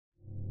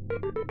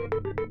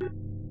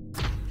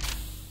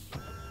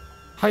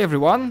Hi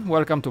everyone,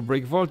 welcome to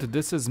BrickVault,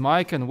 this is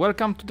Mike and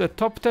welcome to the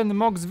top 10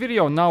 MOCs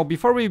video. Now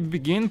before we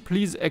begin,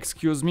 please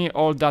excuse me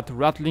all that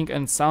rattling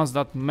and sounds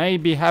that may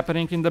be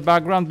happening in the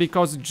background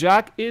because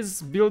Jack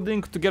is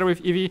building together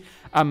with Evie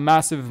a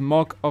massive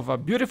MOC of a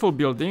beautiful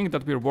building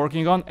that we're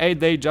working on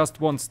and they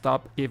just won't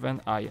stop even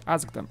I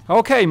ask them.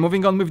 Okay,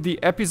 moving on with the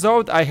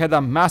episode. I had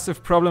a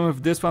massive problem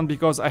with this one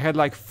because I had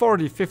like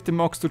 40-50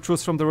 MOCs to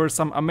choose from. There were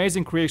some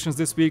amazing creations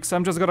this week, so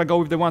I'm just gonna go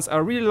with the ones I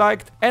really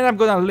liked and I'm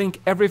gonna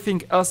link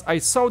everything else I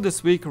saw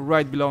this week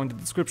right below in the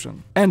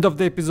description. End of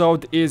the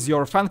episode is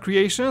your fan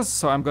creations,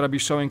 so I'm gonna be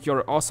showing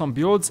your awesome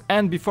builds.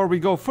 And before we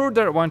go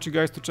further, I want you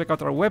guys to check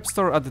out our web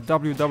store at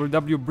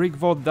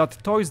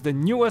www.brickvault.toys. The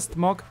newest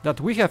MOC that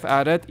we have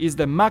added is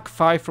the Mach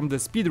 5 from the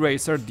Speed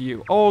Racer, the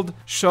old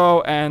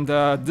show, and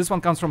this one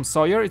comes from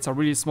Sawyer. It's a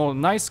really small,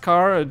 nice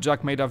car.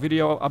 Jack made a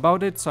video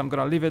about it, so I'm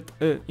gonna leave it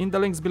in the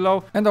links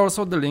below, and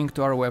also the link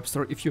to our web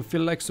store if you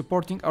feel like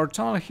supporting our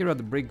channel here at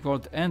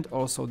BrickVault and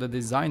also the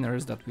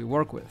designers that we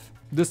work with.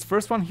 This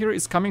first one here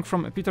is coming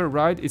from Peter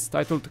Wright. It's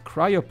titled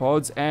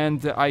Cryopods,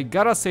 and I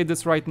gotta say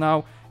this right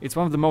now, it's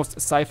one of the most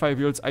sci-fi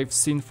builds I've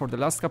seen for the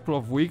last couple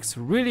of weeks.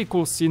 Really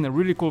cool scene, a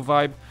really cool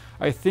vibe.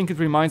 I think it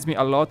reminds me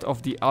a lot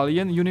of the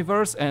Llyn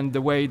universe and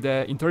the way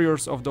the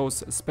interiors of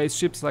those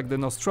spaceships like the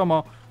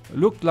Nostromo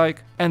looked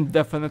like, and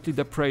definitely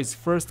the praise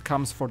first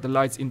comes for the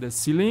lights in the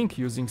ceiling.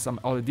 Using some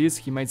LEDs,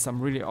 he made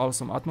some really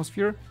awesome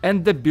atmosphere,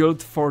 and the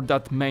build for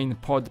that main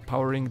pod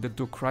powering the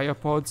two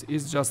cryopods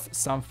is just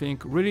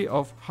something really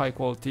of high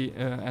quality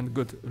and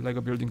good Lego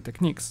building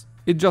techniques.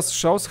 It just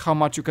shows how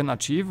much you can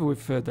achieve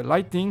with the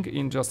lighting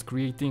in just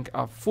creating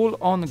a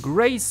full-on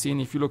gray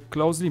scene. If you look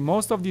closely,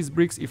 most of these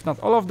bricks, if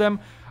not all of them,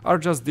 are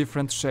just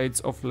different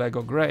shades of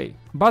Lego gray.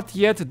 But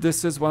yet,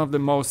 this is one of the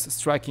most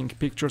striking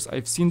pictures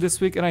I've seen this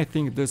week, and I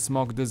think this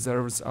MOC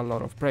deserves a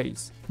lot of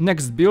praise.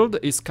 Next build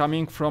is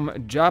coming from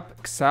Jap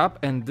Xap,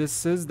 and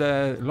this is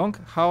the Long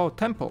Hao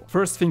Temple.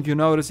 First thing you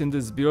notice in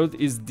this build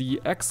is the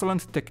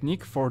excellent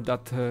technique for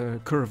that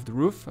curved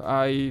roof.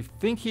 I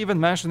think he even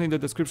mentioned in the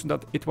description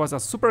that it was a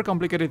super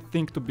complicated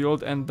thing to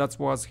build, and that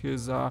was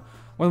his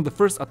one of the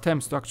first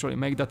attempts to actually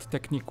make that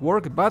technique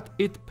work, but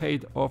it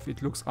paid off.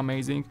 It looks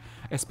amazing,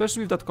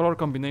 especially with that color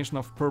combination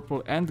of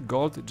purple and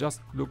gold. It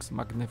just looks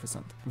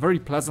magnificent. Very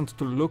pleasant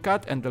to look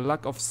at, and the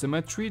lack of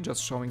symmetry,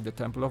 just showing the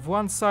temple of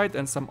one side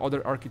and some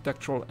other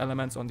architectural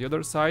elements on the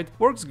other side,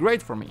 works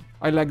great for me.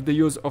 I like the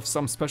use of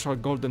some special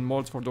golden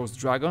molds for those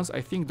dragons.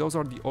 I think those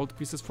are the old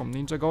pieces from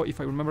Ninjago, if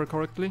I remember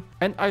correctly.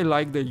 And I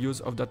like the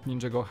use of that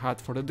Ninjago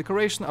hat for the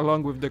decoration,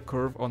 along with the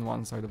curve on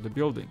one side of the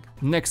building.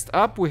 Next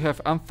up, we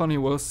have Anthony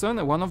Wilson,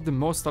 one of the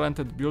most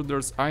talented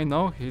builders I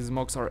know. His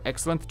MOCs are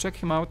excellent, check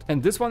him out.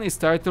 And this one is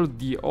titled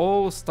the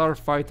All-Star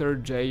Fighter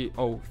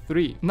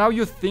J03. Now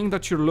you think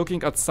that you're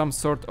looking at some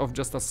sort of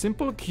just a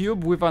simple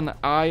cube with an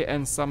eye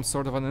and some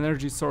sort of an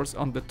energy source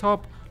on the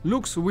top.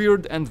 Looks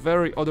weird and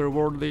very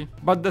otherworldly,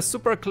 but the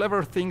super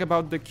clever thing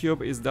about the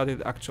cube is that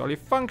it actually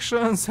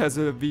functions. As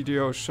the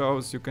video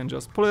shows, you can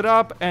just pull it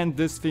up and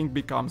this thing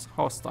becomes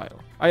hostile.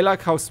 I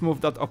like how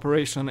smooth that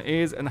operation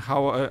is and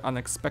how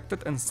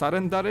unexpected and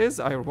sudden that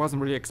is. I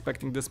wasn't really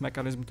expecting this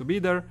mechanism to be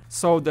there,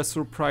 so the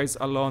surprise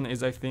alone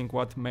is, I think,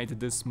 what made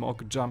this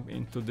MOC jump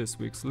into this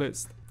week's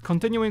list.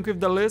 Continuing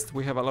with the list,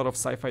 we have a lot of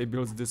sci-fi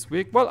builds this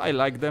week. Well, I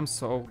like them,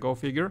 so go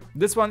figure.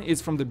 This one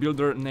is from the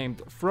builder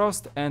named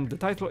Frost, and the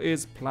title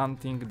is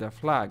Planting the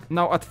Flag.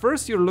 Now, at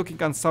first you're looking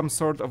at some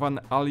sort of an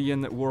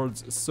alien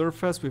world's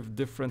surface with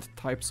different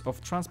types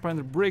of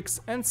transparent bricks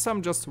and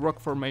some just rock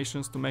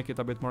formations to make it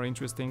a bit more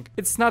interesting.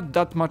 It's not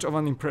that much of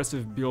an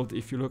impressive build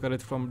if you look at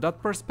it from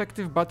that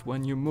perspective, but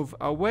when you move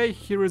away,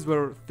 here is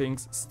where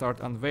things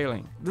start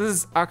unveiling. This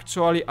is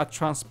actually a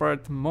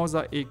transparent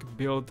mosaic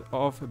build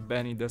of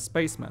Benny the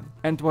Spaceman.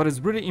 And what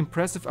is really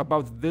impressive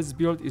about this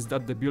build is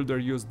that the builder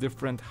used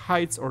different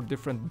heights or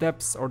different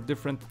depths or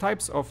different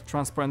types of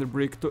transparent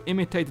brick to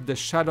imitate the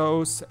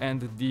shadows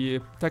and the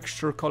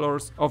texture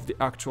colors of the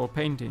actual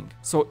painting.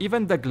 So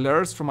even the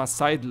glares from a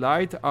side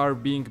light are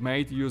being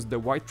made to use the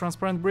white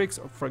transparent bricks,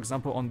 for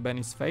example on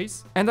Benny's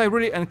face. And I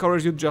really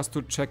encourage you just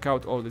to check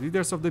out all the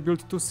details of the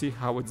build to see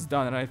how it's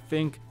done, and I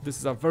think this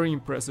is a very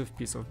impressive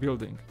piece of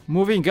building.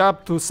 Moving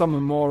up to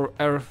some more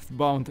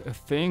earthbound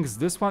things,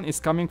 this one is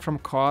coming from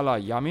Koala,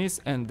 Yummies,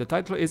 and the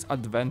title is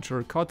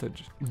Adventure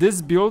Cottage.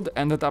 This build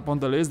ended up on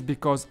the list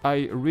because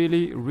I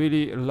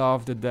really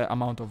loved the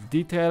amount of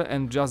detail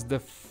and just the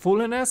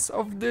fullness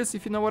of this,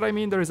 if you know what I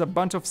mean. There is a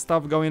bunch of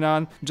stuff going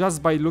on.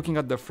 Just by looking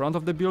at the front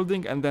of the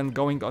building and then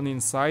going on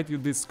inside, you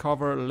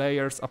discover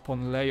layers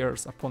upon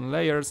layers upon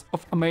layers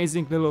of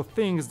amazing little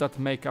things that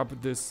make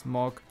up this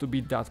MOC to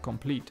be that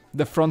complete.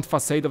 The front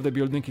facade of the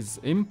building is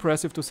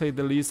impressive to say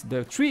the least.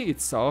 The tree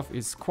itself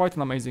is quite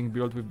an amazing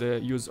build with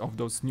the use of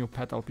those new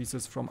petal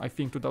pieces from, I think,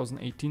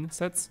 2018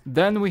 sets.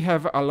 Then we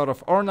have a lot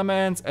of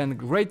ornaments and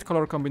great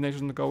color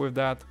combination to go with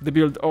that. The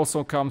build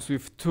also comes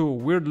with two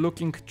weird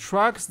looking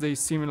trucks. They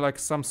seem like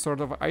some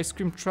sort of ice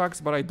cream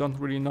trucks, but I don't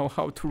really know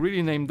how to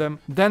really name them.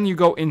 Then you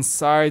go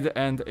inside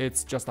and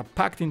it's just a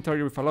packed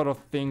interior with a lot of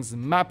things,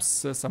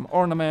 maps, some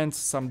ornaments,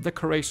 some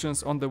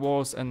decorations on the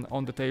walls and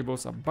on the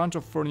tables, a bunch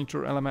of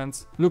furniture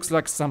elements. Looks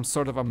like some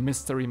sort of a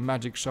mystery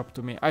magic shop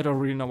to me. I don't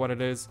really know what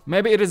it is.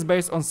 Maybe it is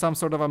based on some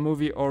sort of a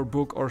movie or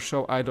book or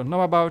show I don't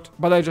know about,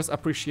 but I just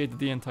appreciate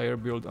the entire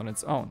build on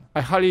its own.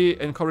 I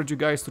highly encourage you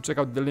guys to check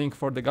out the link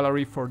for the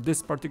gallery for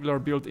this particular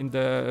build in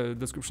the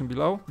description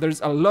below.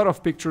 There's a lot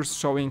of pictures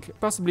showing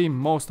possibly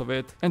most of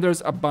it, and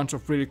there's a bunch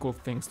of really cool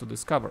things to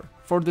discover.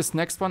 For this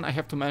next one, I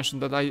have to mention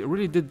that I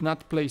really did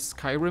not play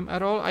Skyrim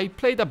at all. I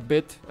played a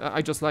bit.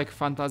 I just like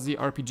fantasy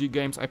RPG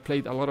games. I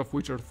played a lot of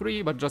Witcher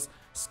 3, but just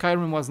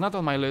Skyrim was not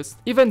on my list,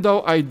 even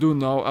though I do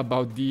know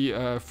about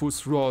the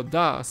Fus Ro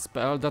Dah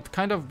spell that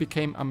kind of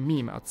became a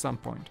meme at some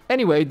point.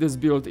 Anyway, this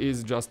build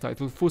is just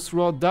titled Fus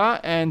Ro Dah,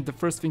 and the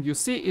first thing you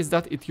see is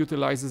that it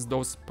utilizes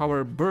those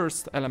power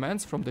burst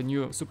elements from the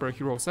new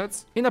superhero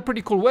sets in a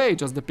pretty cool way,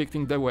 just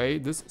depicting the way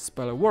this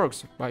spell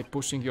works by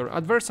pushing your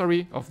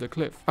adversary off the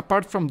cliff.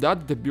 Apart from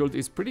that, the build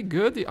is pretty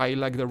good. I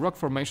like the rock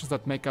formations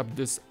that make up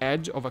this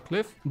edge of a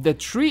cliff. The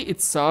tree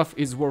itself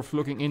is worth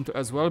looking into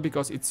as well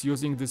because it's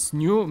using this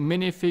new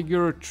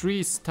minifigure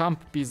tree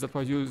stump piece that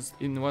was used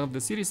in one of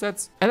the series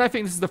sets, and I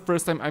think this is the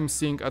first time I'm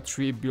seeing a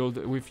tree build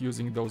with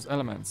using those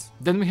elements.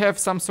 Then we have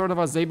some sort of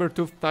a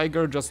saber-toothed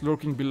tiger just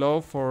lurking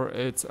below for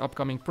its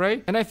upcoming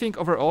prey, and I think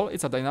overall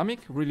it's a dynamic,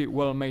 really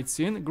well made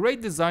scene,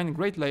 great design,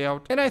 great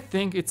layout, and I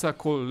think it's a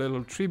cool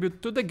little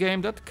tribute to the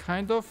game that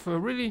kind of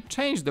really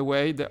changed the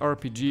way the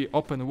RPG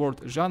open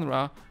world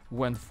genre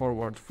went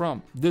forward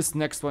from. This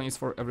next one is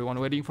for everyone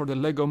waiting for the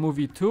Lego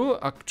Movie 2.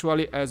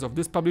 Actually, as of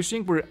this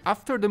publishing, we're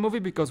after the movie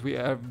because we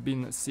have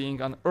been seeing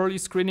an early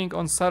screening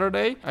on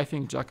Saturday. I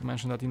think Jack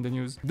mentioned that in the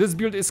news. This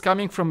build is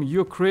coming from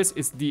you, Chris.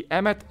 It's the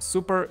Emmet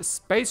Super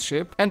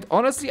Spaceship, and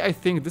honestly, I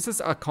think this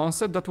is a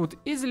concept that would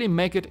easily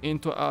make it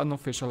into an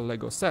official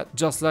Lego set.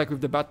 Just like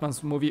with the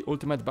Batman's movie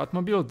Ultimate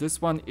Batmobile, this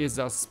one is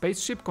a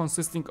spaceship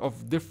consisting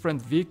of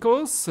different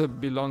vehicles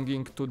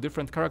belonging to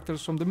different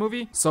characters from the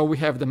movie. So we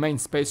have the main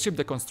spaceship,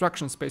 the construction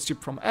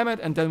spaceship from Emmet,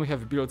 and then we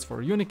have builds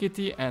for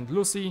Unikitty and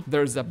Lucy.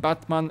 There's a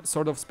Batman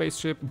sort of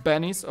spaceship,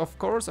 Benny's of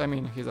course, I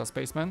mean he's a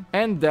spaceman,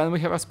 and then we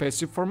have a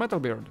spaceship for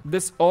Metalbeard.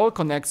 This all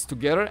connects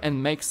together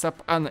and makes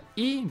up an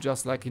E,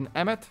 just like in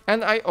Emmet,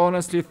 and I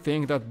honestly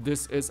think that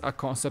this is a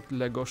concept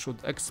Lego should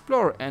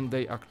explore, and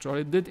they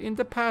actually did in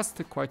the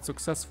past quite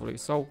successfully,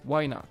 so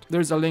why not?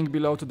 There's a link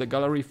below to the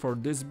gallery for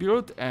this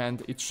build,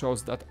 and it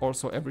shows that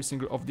also every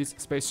single of these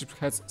spaceships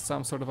has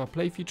some sort of a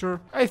play feature.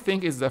 I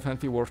think it's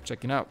definitely worth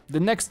checking out. The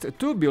next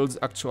two builds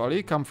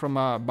actually come from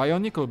a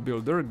Bionicle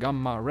builder,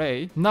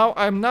 Gamma-Raay. Now,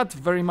 I'm not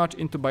very much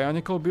into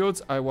Bionicle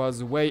builds. I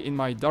was way in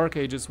my dark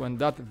ages when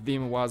that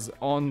theme was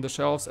on the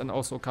shelves and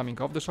also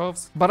coming off the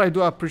shelves, but I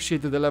do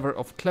appreciate the level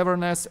of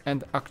cleverness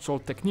and actual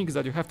techniques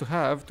that you have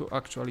to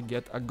actually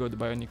get a good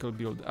Bionicle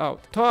build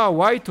out.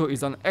 Waitu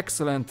is an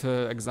excellent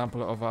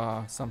example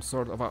of some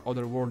sort of a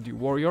otherworldly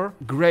warrior.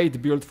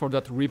 Great build for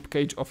that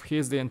ribcage of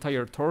his. The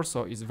entire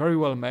torso is very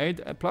well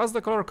made, plus the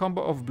color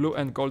combo of blue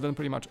and golden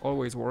pretty much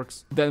always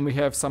works. Then we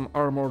have some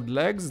armored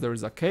legs, there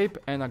is a cape,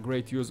 and a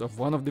great use of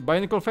one of the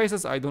Bionicle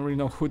faces. I don't really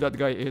know who that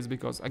guy is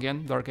because,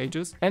 again, Dark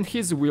Ages. And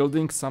he's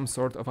wielding some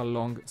sort of a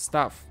long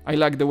staff. I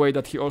like the way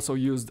that he also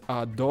used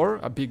a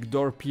door, a big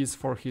door piece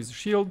for his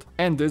shield,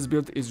 and this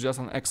build is just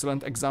an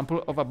excellent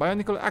example of a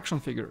Bionicle action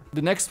figure.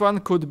 The next one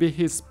could be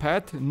his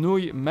pet,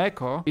 Nui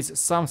Meko, is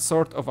some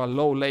sort of a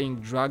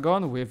low-laying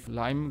dragon with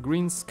lime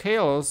green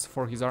scales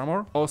for his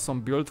armor.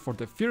 Awesome build for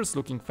the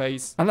fierce-looking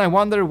face, and I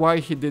wonder why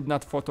he did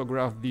not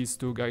photograph these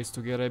two guys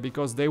together,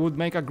 because they would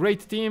make a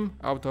great team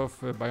out of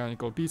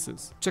Bionicle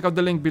pieces. Check out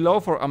the link below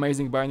for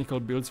amazing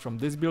Bionicle builds from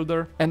this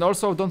builder, and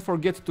also don't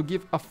forget to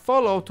give a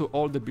follow to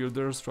all the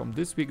builders from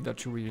this week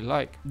that you really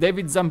like.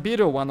 David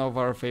Zambito, one of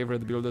our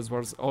favorite builders,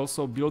 was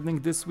also building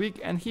this week,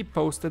 and he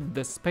posted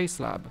the Space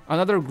Lab.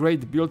 Another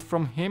great build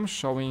from him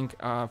showing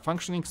a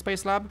functioning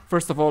Space Lab.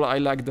 First of all, I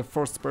like the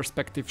first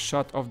perspective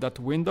shot of that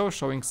window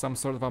showing some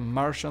sort of a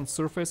Martian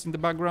surface in the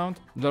background.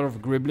 A lot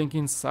of gribbling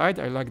inside.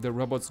 I like the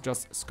robots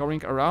just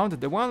scurrying around.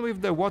 The one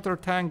with the water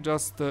tank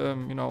just,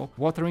 you know,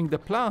 watering the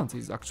plants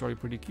is actually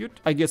pretty cute.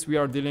 I guess we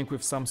are dealing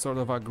with some sort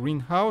of a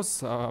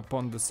greenhouse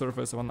upon the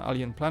surface of an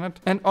alien planet.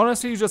 And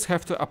honestly, you just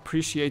have to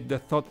appreciate the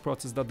thought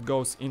process that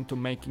goes into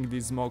making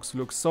these MOCs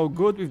look so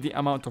good with the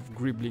amount of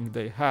gribbling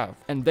they have.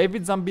 And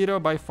David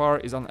Zambito by far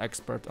is an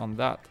expert on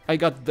that. I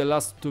got the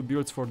last two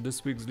builds for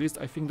this week's list.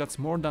 I think that's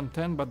more than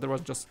 10, but there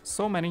was just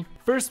so many.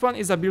 First one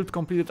is a build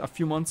completed a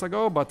few months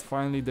ago, but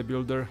finally the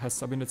builder has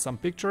submitted some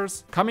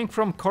pictures. Coming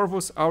from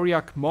Corvus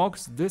Auriac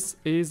MOCs, this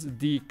is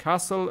the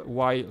Castle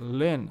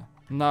Llyn.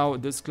 Now,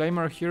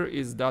 disclaimer here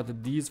is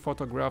that these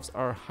photographs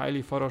are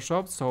highly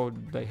photoshopped, so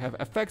they have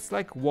effects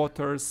like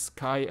water,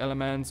 sky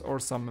elements, or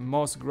some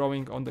moss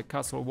growing on the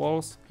castle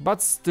walls,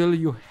 but still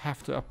you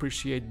have to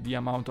appreciate the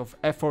amount of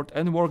effort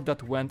and work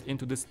that went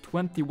into this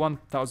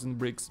 21,000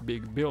 bricks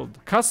big build.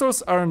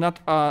 Castles are not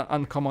an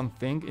uncommon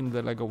thing in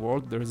the LEGO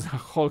world. There is a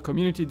whole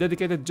community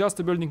dedicated just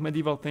to building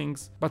medieval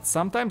things, but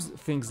sometimes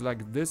things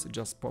like this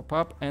just pop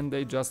up and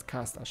they just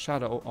cast a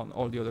shadow on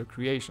all the other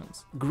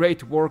creations.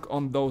 Great work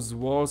on those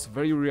walls,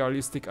 very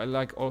realistic. I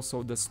like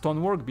also the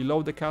stonework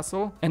below the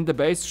castle and the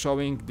base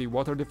showing the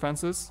water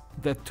defenses.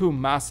 The two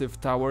massive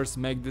towers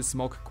make this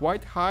MOC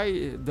quite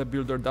high. The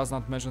builder does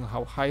not mention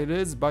how high it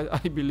is, but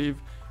I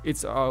believe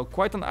it's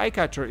quite an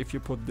eye-catcher if you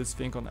put this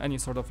thing on any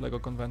sort of LEGO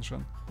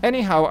convention.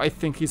 Anyhow, I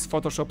think his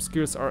Photoshop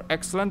skills are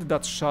excellent.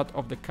 That shot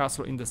of the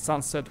castle in the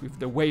sunset with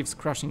the waves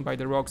crashing by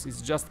the rocks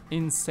is just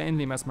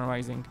insanely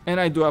mesmerizing. And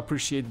I do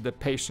appreciate the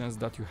patience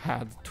that you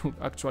had to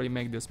actually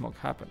make this MOC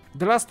happen.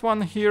 The last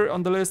one here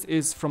on the list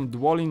is from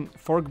Dwalin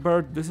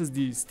Forkbeard. This is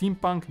the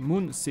Steampunk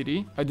Moon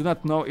City. I do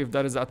not know if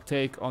that is a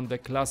take on the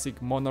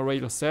classic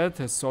monorail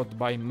set sought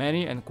by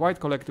many and quite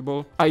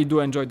collectible. I do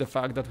enjoy the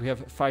fact that we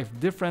have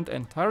 5 different,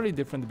 entirely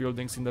different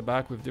buildings in the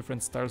back with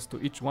different styles to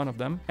each one of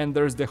them, and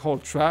there's the whole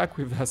track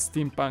with a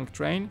steampunk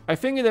train. I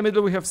think in the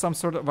middle we have some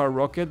sort of a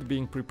rocket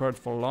being prepared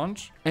for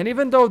launch, and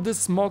even though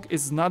this MOC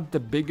is not the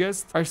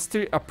biggest, I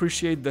still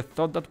appreciate the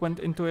thought that went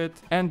into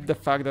it and the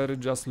fact that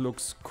it just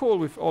looks cool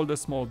with all the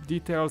small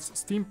details,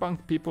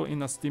 steampunk people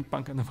in a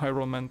steampunk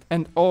environment,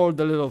 and all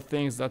the little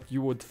things that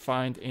you would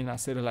find in a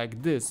city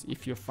like this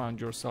if you found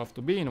yourself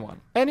to be in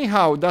one.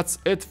 Anyhow, that's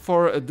it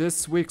for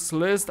this week's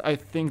list. I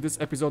think this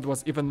episode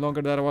was even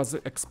longer than I was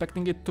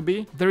expecting it to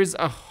be. There is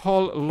a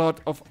whole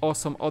lot of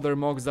awesome other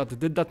MOCs that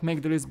did not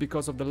make the list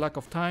because of the lack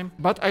of time,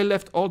 but I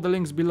left all the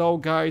links below,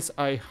 guys.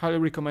 I highly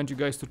recommend you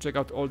guys to check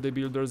out all the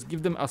builders,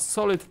 give them a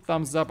solid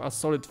thumbs up, a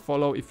solid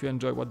follow if you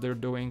enjoy what they're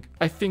doing.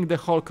 I think the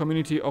whole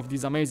community of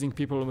these amazing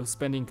people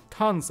spending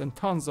tons and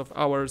tons of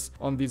hours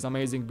on these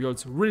amazing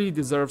builds really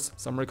deserves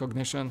some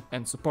recognition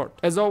and support.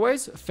 As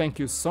always, thank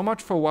you so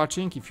much for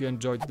watching. If you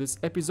enjoyed this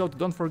episode,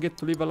 don't forget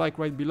to leave a like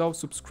right below,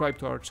 subscribe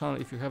to our channel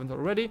if you haven't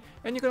already,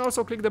 and you can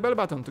also click the bell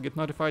button to get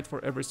notified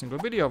for every single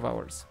video of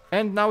ours.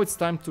 And now it's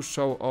time to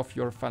show off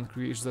your fan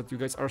creations that you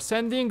guys are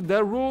sending.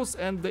 The rules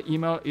and the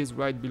email is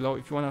right below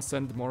if you want to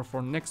send more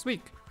for next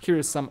week. Here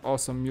is some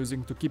awesome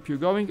music to keep you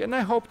going, and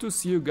I hope to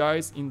see you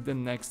guys in the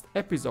next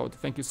episode.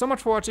 Thank you so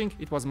much for watching.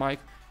 It was Mike,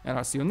 and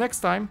I'll see you next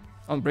time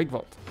on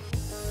BrickVault.